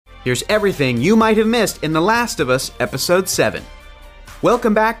Here's everything you might have missed in The Last of Us Episode 7.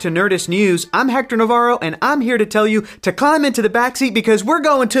 Welcome back to Nerdist News. I'm Hector Navarro, and I'm here to tell you to climb into the backseat because we're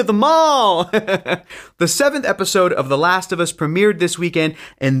going to the mall! The 7th episode of The Last of Us premiered this weekend,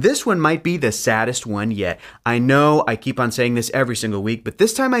 and this one might be the saddest one yet. I know I keep on saying this every single week, but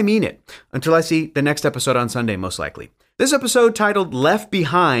this time I mean it. Until I see the next episode on Sunday, most likely. This episode, titled Left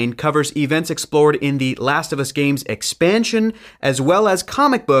Behind, covers events explored in the Last of Us games expansion, as well as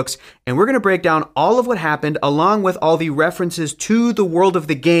comic books, and we're going to break down all of what happened, along with all the references to the world of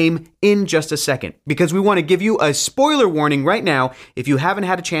the game in just a second, because we want to give you a spoiler warning right now if you haven't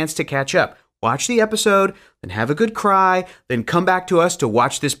had a chance to catch up. Watch the episode, then have a good cry, then come back to us to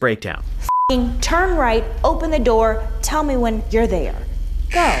watch this breakdown. Turn right, open the door, tell me when you're there.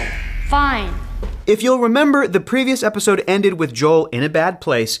 Go. Fine. If you'll remember, the previous episode ended with Joel in a bad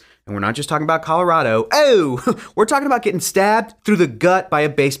place, and we're not just talking about Colorado. Oh, we're talking about getting stabbed through the gut by a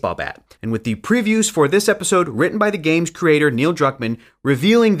baseball bat. And with the previews for this episode written by the game's creator, Neil Druckmann,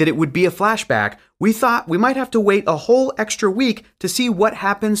 revealing that it would be a flashback, we thought we might have to wait a whole extra week to see what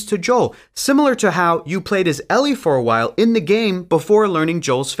happens to Joel, similar to how you played as Ellie for a while in the game before learning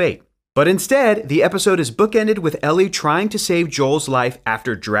Joel's fate. But instead, the episode is bookended with Ellie trying to save Joel's life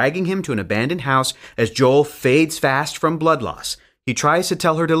after dragging him to an abandoned house as Joel fades fast from blood loss. He tries to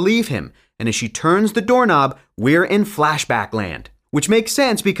tell her to leave him, and as she turns the doorknob, we're in flashback land. Which makes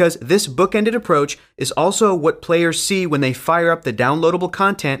sense because this bookended approach is also what players see when they fire up the downloadable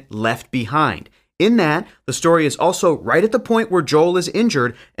content Left Behind. In that, the story is also right at the point where Joel is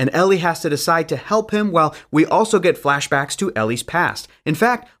injured and Ellie has to decide to help him, while we also get flashbacks to Ellie's past. In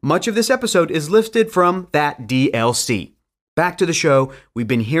fact, much of this episode is lifted from that DLC. Back to the show, we've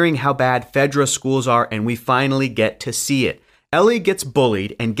been hearing how bad Fedra schools are, and we finally get to see it. Ellie gets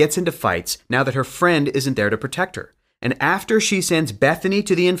bullied and gets into fights now that her friend isn't there to protect her. And after she sends Bethany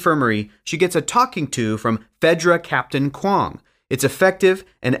to the infirmary, she gets a talking to from Fedra Captain Kwong. It's effective,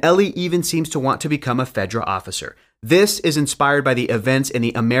 and Ellie even seems to want to become a Fedra officer. This is inspired by the events in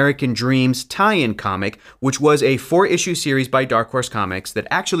the American Dreams tie-in comic, which was a 4-issue series by Dark Horse Comics that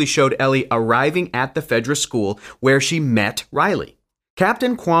actually showed Ellie arriving at the Fedra school where she met Riley.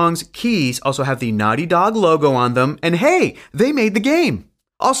 Captain Kwong's keys also have the Naughty Dog logo on them, and hey, they made the game!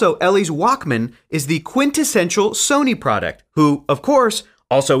 Also, Ellie's Walkman is the quintessential Sony product, who, of course,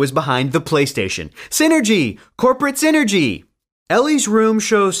 also is behind the PlayStation. Synergy! Corporate synergy! Ellie's room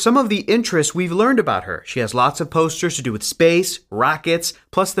shows some of the interests we've learned about her. She has lots of posters to do with space, rockets,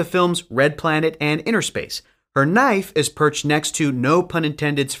 plus the films Red Planet and Inner Space. Her knife is perched next to, no pun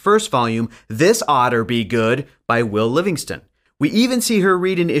intended's first volume, This Oughter Be Good, by Will Livingston. We even see her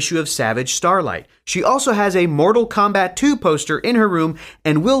read an issue of Savage Starlight. She also has a Mortal Kombat 2 poster in her room,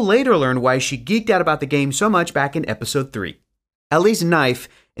 and we'll later learn why she geeked out about the game so much back in Episode 3. Ellie's knife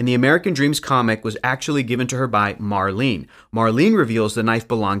in the American Dreams comic was actually given to her by Marlene. Marlene reveals the knife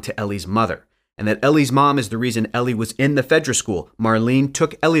belonged to Ellie's mother, and that Ellie's mom is the reason Ellie was in the Fedra school. Marlene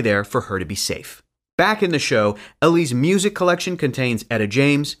took Ellie there for her to be safe. Back in the show, Ellie's music collection contains Etta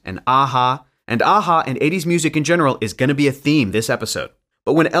James and a-ha, and 80s music in general is going to be a theme this episode.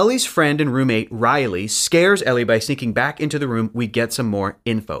 But when Ellie's friend and roommate, Riley, scares Ellie by sneaking back into the room, we get some more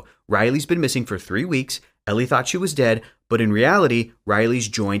info. Riley's been missing for 3 weeks. Ellie thought she was dead, but in reality, Riley's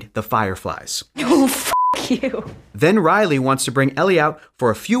joined the Fireflies. Oh, f*** you. Then Riley wants to bring Ellie out for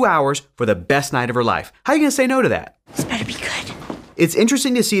a few hours for the best night of her life. How are you going to say no to that? This better be good. It's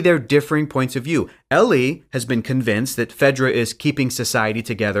interesting to see their differing points of view. Ellie has been convinced that Fedra is keeping society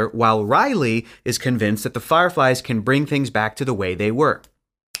together, while Riley is convinced that the Fireflies can bring things back to the way they were.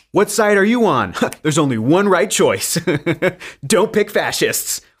 What side are you on? There's only one right choice. Don't pick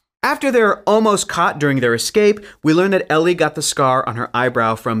fascists. After they're almost caught during their escape, we learn that Ellie got the scar on her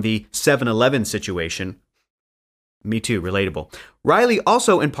eyebrow from the 7-Eleven situation. Me too, relatable. Riley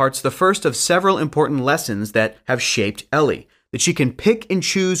also imparts the first of several important lessons that have shaped Ellie, that she can pick and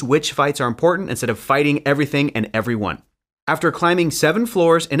choose which fights are important instead of fighting everything and everyone. After climbing 7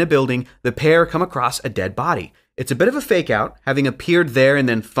 floors in a building, the pair come across a dead body. It's a bit of a fake out, having appeared there and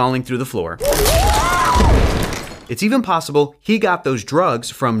then falling through the floor. It's even possible he got those drugs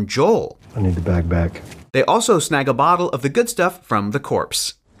from Joel. I need the bag back. They also snag a bottle of the good stuff from the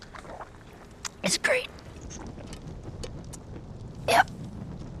corpse. It's great. Yep.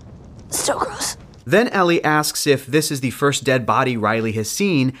 So gross. Then Ellie asks if this is the first dead body Riley has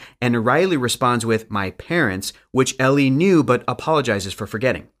seen, and Riley responds with, "My parents," which Ellie knew but apologizes for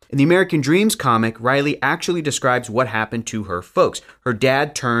forgetting. In the American Dreams comic, Riley actually describes what happened to her folks. Her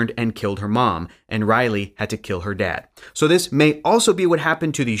dad turned and killed her mom, and Riley had to kill her dad. So this may also be what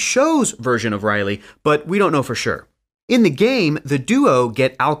happened to the show's version of Riley, but we don't know for sure. In the game, the duo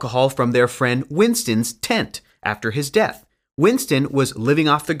get alcohol from their friend Winston's tent after his death. Winston was living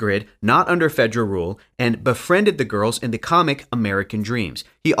off the grid, not under Fedra rule, and befriended the girls in the comic American Dreams.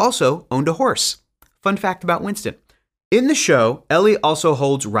 He also owned a horse. Fun fact about Winston. In the show, Ellie also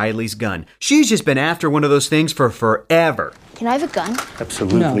holds Riley's gun. She's just been after one of those things for forever. Can I have a gun?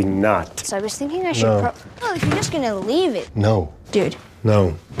 Absolutely not. So I was thinking I should well, if you're just gonna leave it. No. Dude.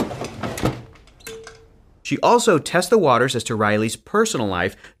 No. She also tests the waters as to Riley's personal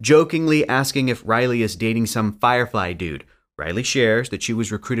life, jokingly asking if Riley is dating some Firefly dude. Riley shares that she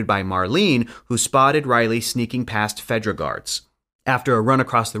was recruited by Marlene, who spotted Riley sneaking past Fedra guards. After a run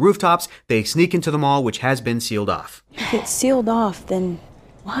across the rooftops, they sneak into the mall, which has been sealed off. If it's sealed off, then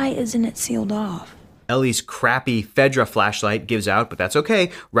why isn't it sealed off? Ellie's crappy Fedra flashlight gives out, but that's okay.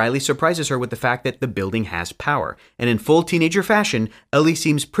 Riley surprises her with the fact that the building has power. And in full teenager fashion, Ellie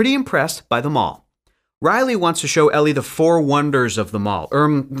seems pretty impressed by the mall. Riley wants to show Ellie the 4 wonders of the mall.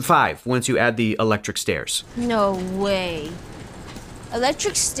 5, once you add the electric stairs. No way.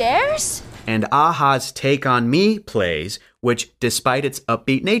 Electric stairs? And a-ha's Take On Me plays, which, despite its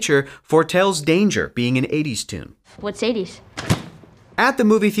upbeat nature, foretells danger, being an 80s tune. What's 80s? At the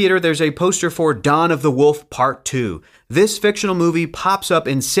movie theater, there's a poster for Dawn of the Wolf Part 2. This fictional movie pops up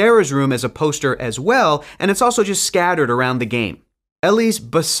in Sarah's room as a poster as well, and it's also just scattered around the game. Ellie's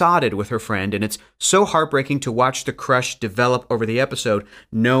besotted with her friend, and it's so heartbreaking to watch the crush develop over the episode,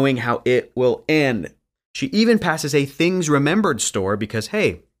 knowing how it will end. She even passes a Things Remembered store because,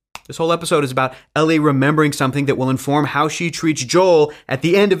 hey, this whole episode is about Ellie remembering something that will inform how she treats Joel at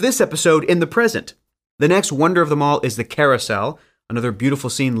the end of this episode in the present. The next wonder of them all is the carousel, another beautiful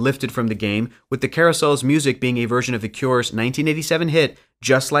scene lifted from the game, with the carousel's music being a version of The Cure's 1987 hit,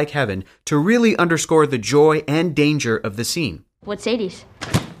 Just Like Heaven, to really underscore the joy and danger of the scene. What's 80s?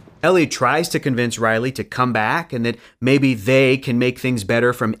 Ellie tries to convince Riley to come back and that maybe they can make things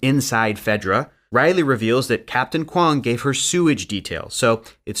better from inside Fedra. Riley reveals that Captain Kwong gave her sewage detail, so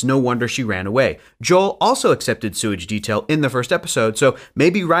it's no wonder she ran away. Joel also accepted sewage detail in the first episode, so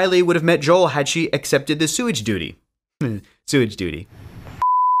maybe Riley would have met Joel had she accepted the sewage duty. Sewage duty.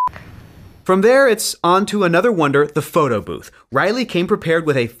 From there, it's on to another wonder, the photo booth. Riley came prepared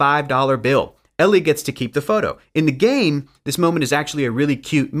with a $5 bill. Ellie gets to keep the photo. In the game, this moment is actually a really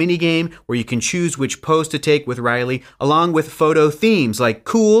cute minigame where you can choose which pose to take with Riley, along with photo themes like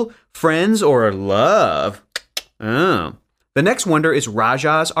cool, friends, or love. Oh. The next wonder is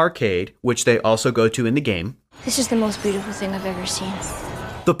Raja's Arcade, which they also go to in the game. This is the most beautiful thing I've ever seen.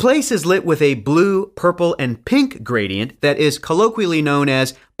 The place is lit with a blue, purple, and pink gradient that is colloquially known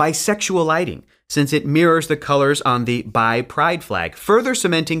as bisexual lighting, since it mirrors the colors on the Bi Pride flag, further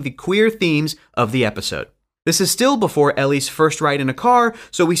cementing the queer themes of the episode. This is still before Ellie's first ride in a car,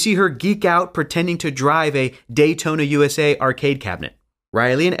 so we see her geek out pretending to drive a Daytona USA arcade cabinet.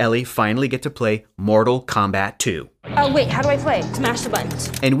 Riley and Ellie finally get to play Mortal Kombat 2. Oh, wait, how do I play? Smash the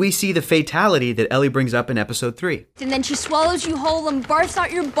buttons. And we see the fatality that Ellie brings up in episode 3. And then she swallows you whole and barfs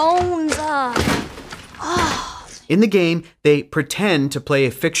out your bones. In the game, they pretend to play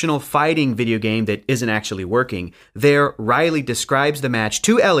a fictional fighting video game that isn't actually working. There, Riley describes the match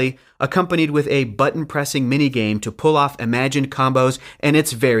to Ellie, accompanied with a button-pressing minigame to pull off imagined combos, and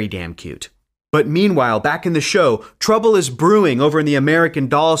it's very damn cute. But meanwhile, back in the show, trouble is brewing over in the American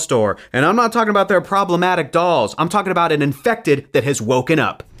Doll store, and I'm not talking about their problematic dolls. I'm talking about an infected that has woken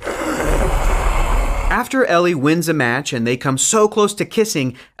up. After Ellie wins a match and they come so close to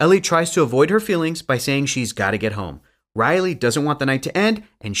kissing, Ellie tries to avoid her feelings by saying she's got to get home. Riley doesn't want the night to end,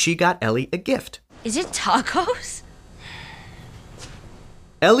 and she got Ellie a gift. Is it tacos?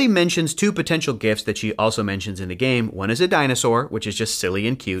 Ellie mentions 2 potential gifts that she also mentions in the game. One is a dinosaur, which is just silly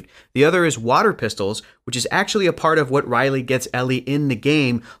and cute. The other is water pistols, which is actually a part of what Riley gets Ellie in the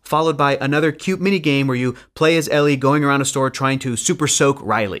game, followed by another cute minigame where you play as Ellie going around a store trying to super soak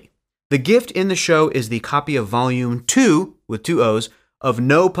Riley. The gift in the show is the copy of Volume 2, with 2 O's, of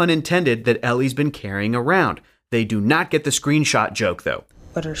No Pun Intended that Ellie's been carrying around. They do not get the screenshot joke, though.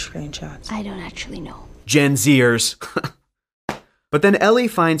 What are screenshots? I don't actually know. Gen Zers. But then Ellie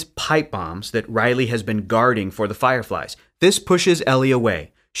finds pipe bombs that Riley has been guarding for the Fireflies. This pushes Ellie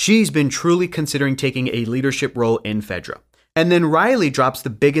away. She's been truly considering taking a leadership role in Fedra. And then Riley drops the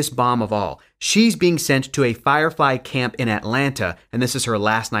biggest bomb of all. She's being sent to a Firefly camp in Atlanta, and this is her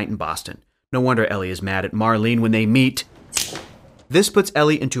last night in Boston. No wonder Ellie is mad at Marlene when they meet. This puts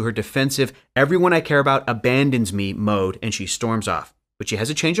Ellie into her defensive, everyone I care about abandons me mode, and she storms off. But she has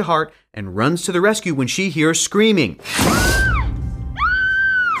a change of heart and runs to the rescue when she hears screaming.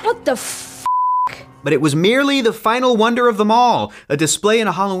 What the f***? But it was merely the final wonder of them all, a display in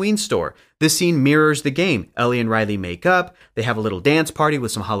a Halloween store. This scene mirrors the game. Ellie and Riley make up. They have a little dance party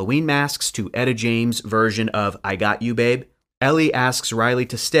with some Halloween masks to Etta James' version of I Got You, Babe. Ellie asks Riley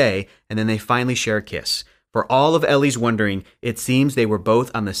to stay, and then they finally share a kiss. For all of Ellie's wondering, it seems they were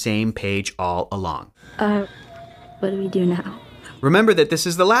both on the same page all along. What do we do now? Remember that this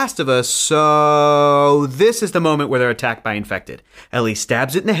is The Last of Us, so this is the moment where they're attacked by infected. Ellie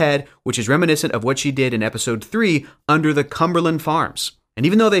stabs it in the head, which is reminiscent of what she did in episode 3 under the Cumberland Farms. And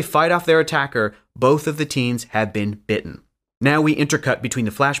even though they fight off their attacker, both of the teens have been bitten. Now we intercut between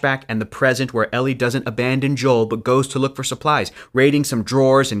the flashback and the present where Ellie doesn't abandon Joel but goes to look for supplies, raiding some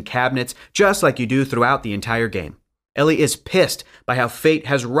drawers and cabinets, just like you do throughout the entire game. Ellie is pissed by how fate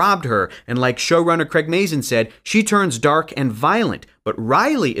has robbed her, and like showrunner Craig Mazin said, she turns dark and violent, but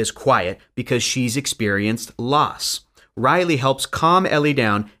Riley is quiet because she's experienced loss. Riley helps calm Ellie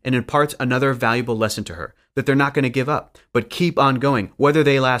down and imparts another valuable lesson to her, that they're not going to give up, but keep on going, whether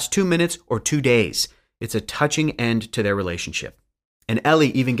they last 2 minutes or 2 days. It's a touching end to their relationship. And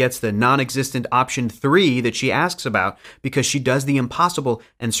Ellie even gets the non-existent option 3 that she asks about because she does the impossible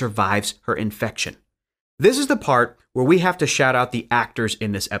and survives her infection. This is the part where we have to shout out the actors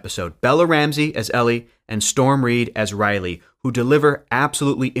in this episode. Bella Ramsey as Ellie and Storm Reed as Riley, who deliver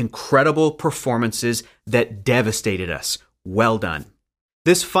absolutely incredible performances that devastated us. Well done.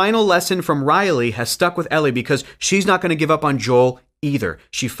 This final lesson from Riley has stuck with Ellie because she's not going to give up on Joel either.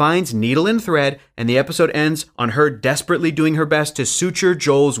 She finds needle and thread, and the episode ends on her desperately doing her best to suture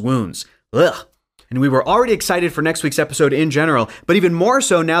Joel's wounds. Ugh. And we were already excited for next week's episode in general, but even more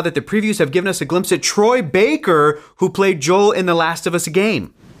so now that the previews have given us a glimpse at Troy Baker, who played Joel in The Last of Us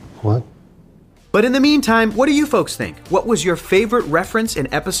game. What? But in the meantime, what do you folks think? What was your favorite reference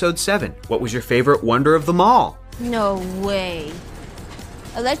in episode 7? What was your favorite wonder of them all? No way.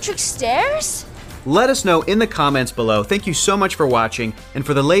 Electric stairs? Let us know in the comments below. Thank you so much for watching, and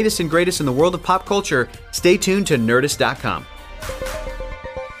for the latest and greatest in the world of pop culture, stay tuned to Nerdist.com.